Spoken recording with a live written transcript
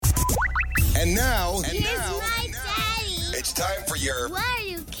And now, Here's my daddy. it's time for your Why are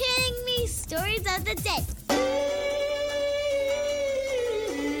you kidding me? Stories of the day.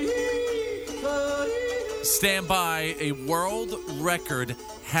 Stand by. A world record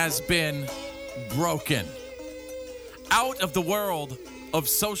has been broken. Out of the world of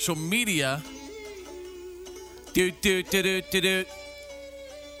social media.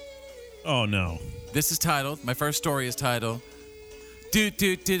 Oh, no. This is titled, my first story is titled,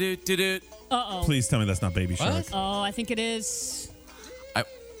 Uh-oh. Please tell me that's not Baby Shark. Oh, I think it is.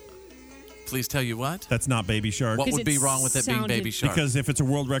 Please tell you what? That's not Baby Shark. What would be wrong with it being Baby Shark? Because if it's a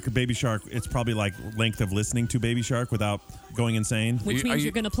world record Baby Shark, it's probably like length of listening to Baby Shark without going insane. Which means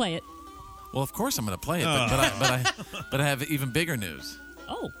you're going to play it. Well, of course I'm going to play it, but I have even bigger news.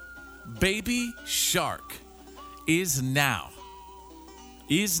 Oh. Baby Shark is now.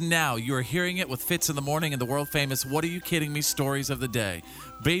 You are hearing it with Fitz in the morning and the world famous What Are You Kidding Me stories of the day.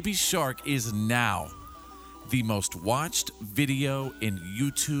 Baby Shark is now the most watched video in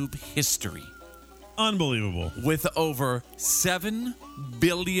YouTube history. Unbelievable. With over 7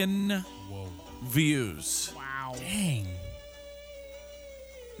 billion views. Wow. Dang.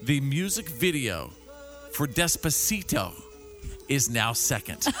 The music video for Despacito is now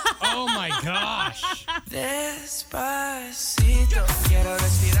second. Oh my gosh. Despacito, quiero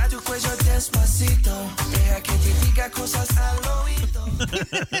respirar tu cuello despacito. Deja que te diga cosas al oído.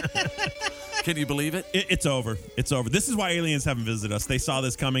 Can you believe it? It's over. It's over. This is why aliens haven't visited us. They saw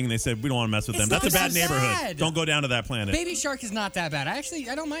this coming and they said, we don't want to mess with them. It's That's a not bad so neighborhood. bad. Don't go down to that planet. Baby Shark is not that bad. I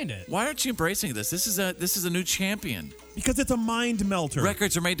don't mind it. Why aren't you embracing this? This is a new champion. Because it's a mind melter.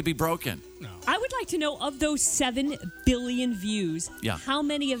 Records are made to be broken. No. I would like to know, of those 7 billion views, how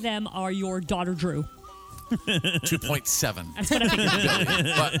many of them are your daughter Drew? 2.7. That's what I think.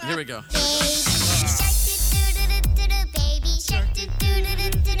 But here we go. Baby shark,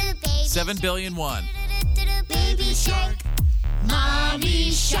 7 billion one. baby shark.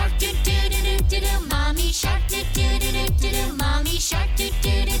 Mommy shark, mommy shark, mommy shark,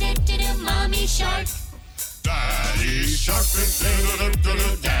 mommy shark. Daddy Shark,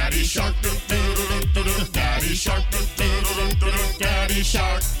 Daddy Shark, Daddy Shark, Daddy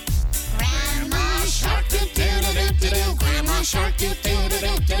Shark. Grandma shark, grandma shark,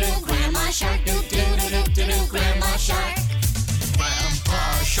 grandma shark, grandma shark.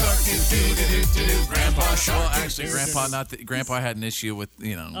 Grandpa Shark, Grandpa Shark. Well, actually, Grandpa had an issue with,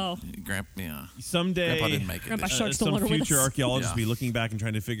 Someday, Grandpa didn't make it. Grandpa Shark's some no longer with future us. archaeologists will be looking back and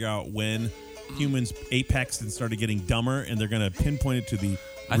trying to figure out when humans apexed and started getting dumber, and they're going to pinpoint it to the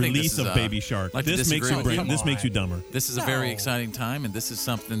I think release this is, of Baby Shark. like to This makes disagree you with you. this makes you dumber. This is a very exciting time, and this is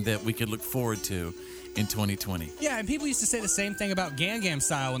something that we could look forward to in 2020. Yeah, and people used to say the same thing about Gangnam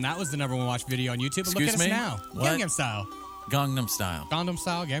Style when that was the number one watched video on YouTube. But look Excuse at us me? now. What? Gangnam Style. Gangnam Style. Gangnam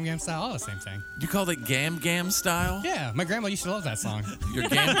Style, Gangnam Style, all the same thing. You call it Gam Style? Yeah, my grandma used to love that song. Your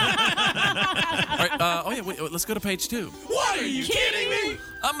Gam. All right, wait, let's go to page 2. What are you kidding me?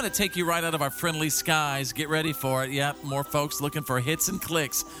 I'm going to take you right out of our friendly skies. Get ready for it. Yep, more folks looking for hits and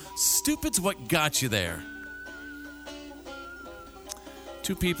clicks. Stupid's what got you there.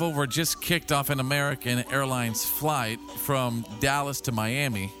 2 people were just kicked off an American Airlines flight from Dallas to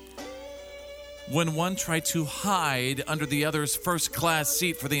Miami when one tried to hide under the other's first-class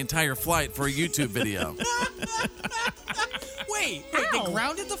seat for the entire flight for a YouTube video. Wait, they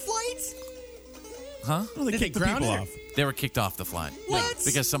grounded the flight? Huh? Well, they Did kicked they the ground people it? off. They were kicked off the flight. What?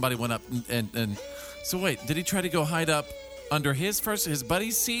 Because somebody went up and so wait, did he try to go hide up under his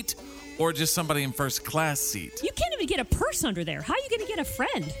buddy's seat or just somebody in first class seat? You can't even get a purse under there. How are you going to get a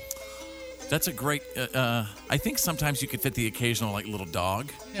friend? That's a great I think sometimes you could fit the occasional like little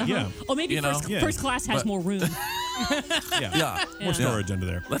dog. Yeah. Oh, maybe You know? first class has But- more room. Yeah. More storage under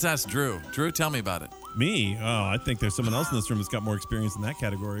there. Let's ask Drew. Drew, tell me about it. Me? Oh, I think there's someone else in this room that's got more experience in that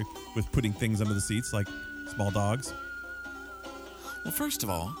category with putting things under the seats, like small dogs. Well, first of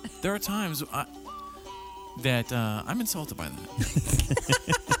all, there are times that I'm insulted by that.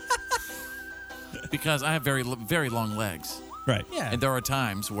 Because I have very, very long legs. Right. Yeah. And there are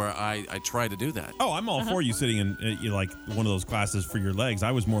times where I try to do that. Oh, I'm all for you sitting in like one of those classes for your legs.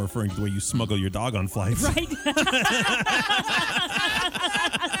 I was more referring to the way you smuggle your dog on flights. Right?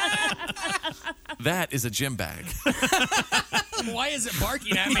 That is a gym bag. Why is it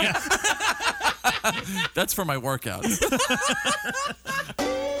barking at me? That's for my workout.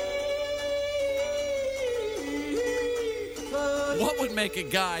 What would make a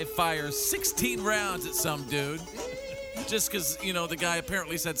guy fire 16 rounds at some dude? Just because, the guy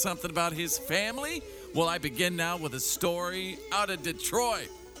apparently said something about his family? Well, I begin now with a story out of Detroit.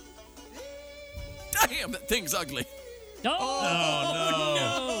 Damn, that thing's ugly. Oh,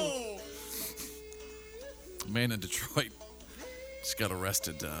 no. man in Detroit just got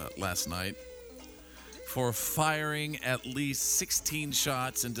arrested last night for firing at least 16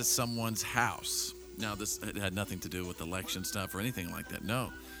 shots into someone's house. Now, this had nothing to do with election stuff or anything like that.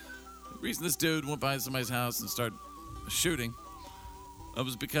 No. The reason this dude went by somebody's house and started shooting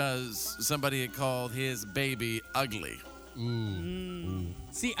was because somebody had called his baby ugly.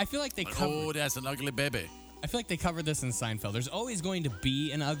 See, I feel like they Oh, that's an ugly baby. I feel like they covered this in Seinfeld. There's always going to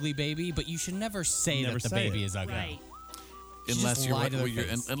be an ugly baby, but you should never say that the baby is ugly. Right. Unless you're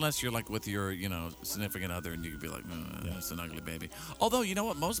like with your, significant other, and you could be like, that's an ugly baby. Although, you know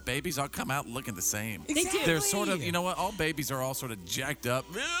what? Most babies all come out looking the same. Exactly. They're sort of, you know what? All babies are all sort of jacked up.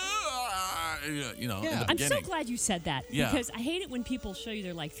 In the I'm beginning. so glad you said that because I hate it when people show you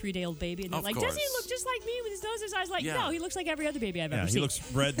their like 3-day-old baby and they're like, doesn't he look just like me with his nose and his eyes? Like, no, he looks like every other baby I've ever seen. He looks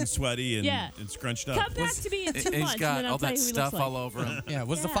red and sweaty and scrunched up. Come back to me in 2 months. He's got and then I'll all tell that you who he stuff looks like. all over him. Yeah,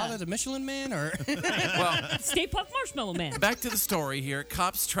 was the father the Michelin Man or? Well, Stay Puft Marshmallow Man. back to the story here.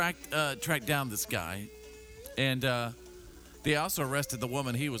 Cops tracked down this guy, and they also arrested the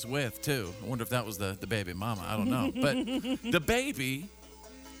woman he was with too. I wonder if that was the baby mama. I don't know, but the baby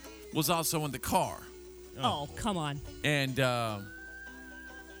was also in the car. Oh, come on. And matter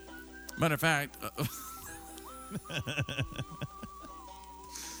of fact,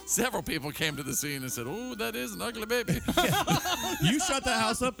 several people came to the scene and said, "Oh, that is an ugly baby." You shut the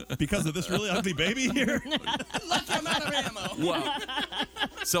house up because of this really ugly baby here? Lucky I'm out of ammo. Wow.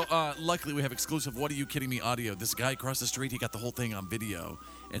 So luckily we have exclusive What Are You Kidding Me audio. This guy across the street, he got the whole thing on video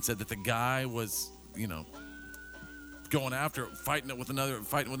and said that the guy was, going after, fighting with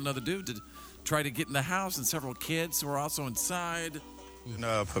another dude to try to get in the house, and several kids who were also inside.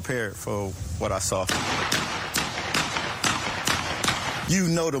 Prepared for what I saw. You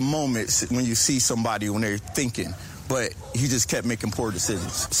know the moments when you see somebody when they're thinking, but he just kept making poor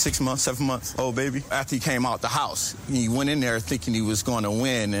decisions. 6 months, 7 months old baby. After he came out the house, he went in there thinking he was going to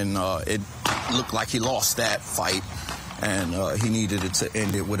win, and it looked like he lost that fight, and he needed it to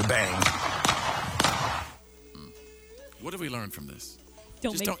end it with a bang. What did we learn from this?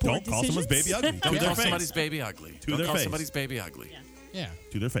 Don't Don't call someone's baby ugly. Don't call somebody's baby ugly. To Don't their call face. somebody's baby ugly. Yeah.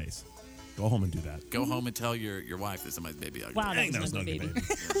 To their face. Go home and do that. Go home and tell your wife that somebody's baby ugly. Wow, Dang, that was an ugly baby.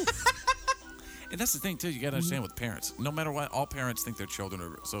 And that's the thing, too. You got to understand with parents. No matter what, all parents think their children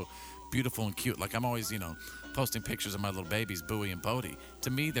are so beautiful and cute. Like, I'm always, posting pictures of my little babies, Bowie and Bodie. To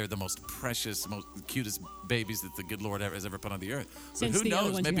me, they're the most precious, most cutest babies that the good Lord has ever put on the earth. Since but who the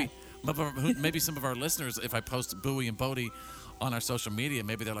other knows? ones Maybe some of our listeners, if I post Bowie and Bodie on our social media,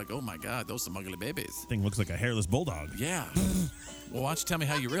 maybe they're like, oh, my God, those are some ugly babies. Thing looks like a hairless bulldog. Yeah. Well, why don't you tell me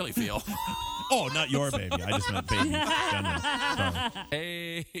how you really feel? Oh, not your baby. I just meant baby. General.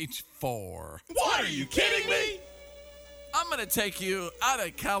 Sorry. Age 4. What are you kidding me? I'm going to take you out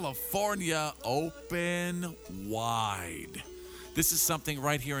of California open wide. This is something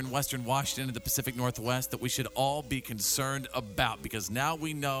right here in Western Washington in the Pacific Northwest that we should all be concerned about, because now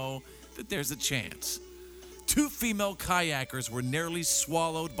we know that there's a chance. 2 female kayakers were nearly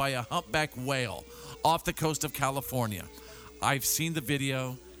swallowed by a humpback whale off the coast of California. I've seen the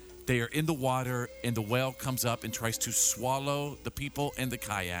video. They are in the water, and the whale comes up and tries to swallow the people in the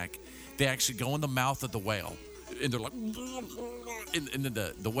kayak. They actually go in the mouth of the whale, and they're like, and then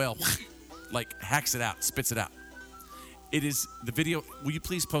the whale like hacks it out, spits it out. It is the video. Will you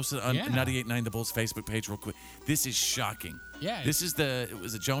please post it on 98.9 The Bull's Facebook page real quick? This is shocking. Yeah. This is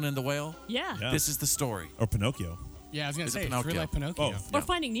was it Jonah and the whale? Yeah. This is the story. Or Pinocchio. Yeah, I was going to Is it say, it's Pinocchio? really like Pinocchio. Oh. Or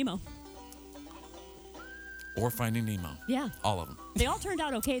Finding Nemo. Or Finding Nemo. Yeah. All of them. They all turned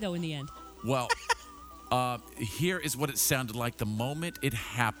out okay, though, in the end. Well, here is what it sounded like the moment it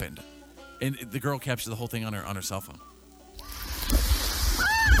happened. And the girl captured the whole thing on her cell phone.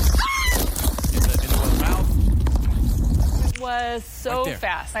 In the mouth. Was so Right there.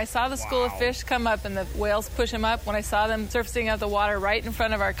 fast. I saw the school of fish come up and the whales push them up. When I saw them surfacing out of the water right in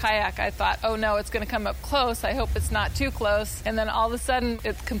front of our kayak, I thought, oh no, it's going to come up close. I hope it's not too close. And then all of a sudden,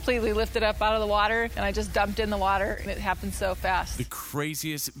 it completely lifted up out of the water, and I just dumped in the water, and it happened so fast. The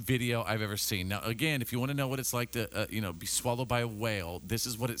craziest video I've ever seen. Now, again, if you want to know what it's like to, be swallowed by a whale, this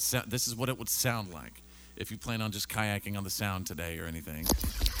is what it would sound like. If you plan on just kayaking on the Sound today or anything.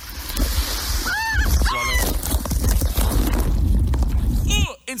 Swallow.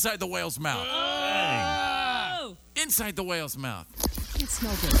 Inside the whale's mouth. Oh! Inside the whale's mouth. It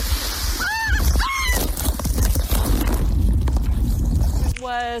smelled good.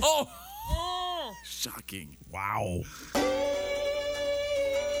 Was Oh! Shocking. Wow.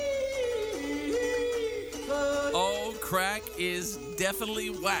 Oh, crack is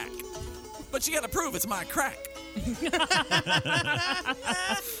definitely whack. But you gotta prove it's my crack.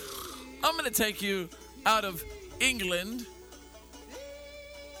 I'm gonna take you out of England.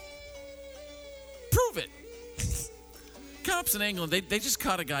 Prove it. Cops in England, they just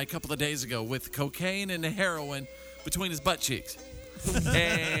caught a guy a couple of days ago with cocaine and heroin between his butt cheeks.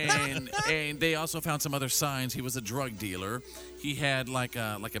 and they also found some other signs. He was a drug dealer. He had like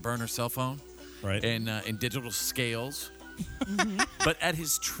a burner cell phone, right, and digital scales. But at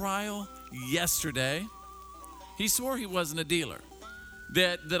his trial yesterday, he swore he wasn't a dealer.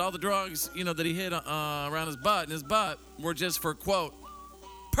 That all the drugs, that he hid around his butt and his butt were just for, quote,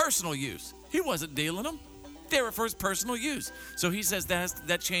 personal use. He wasn't dealing them. They were for his personal use. So he says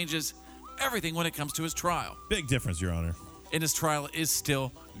that changes everything when it comes to his trial. Big difference, Your Honor. And his trial is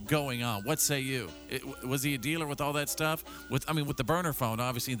still going on. What say you? Was he a dealer with all that stuff? With the burner phone,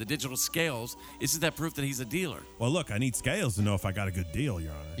 obviously, the digital scales. Isn't that proof that he's a dealer? Well, look, I need scales to know if I got a good deal,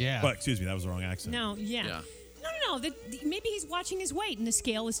 Your Honor. Yeah. But, excuse me, that was the wrong accent. No, yeah. No. Maybe he's watching his weight, and the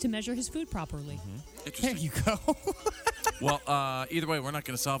scale is to measure his food properly. Interesting. There you go. Well, either way, we're not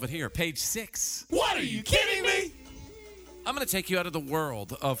going to solve it here. Page 6. What are you kidding me? I'm going to take you out of the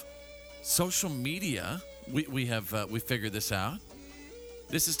world of social media. We figured this out.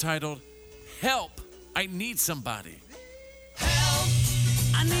 This is titled, Help, I Need Somebody. Help,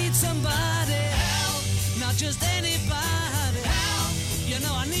 I need somebody. Help, not just anybody. Help,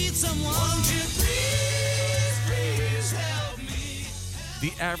 I need someone. Won't you please help me?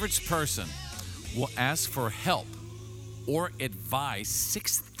 The average person will ask for help or advice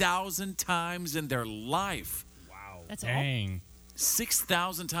 6,000 times in their life. Wow. That's all. Dang.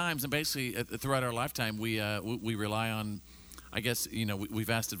 6,000 times, and basically throughout our lifetime, we rely on, I guess, we've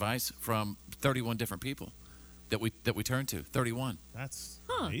asked advice from 31 different people that we turn to. 31. That's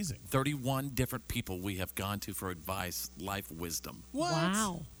amazing. 31 different people we have gone to for advice, life wisdom. What?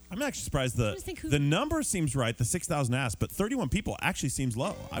 Wow. I'm actually surprised the number seems right, the 6,000 asked, but 31 people actually seems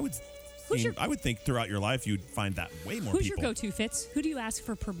low. I would think throughout your life you'd find that way more Who's people. your go-to, Fitz? Who do you ask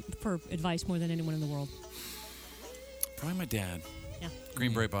for advice more than anyone in the world? Probably my dad. Yeah.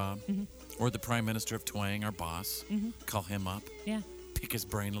 Green Beret Bob. Or the Prime Minister of Twang, our boss. Call him up. Yeah. Pick his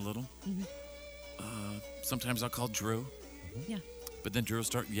brain a little. Sometimes I'll call Drew. Yeah. But then Drew will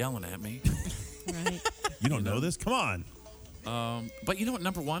start yelling at me. Right. You don't know this? Come on. But you know what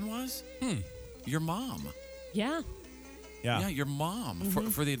number one was? Your mom. Yeah. Yeah, your mom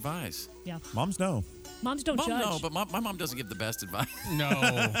for the advice. Yeah. Moms know. Moms don't judge. No, but my mom doesn't give the best advice.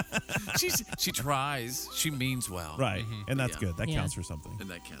 No. She tries. She means well. Right. And that's Yeah. good. That counts for something. And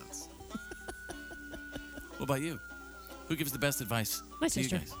that counts. What about you? Who gives the best advice My to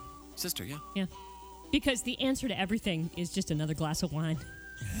sister. you guys? Sister, yeah. Yeah. Because the answer to everything is just another glass of wine.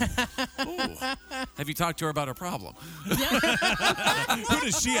 Ooh. Have you talked to her about her problem? Who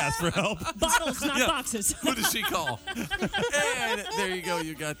does she ask for help? Bottles, not boxes. Who does she call? And there you go.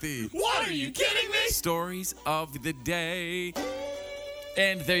 You got the What are you kidding me? stories of the day.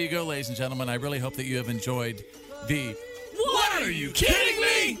 And there you go, ladies and gentlemen. I really hope that you have enjoyed the What are you kidding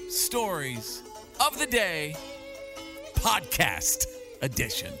me? Stories of the Day podcast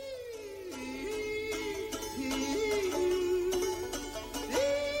edition.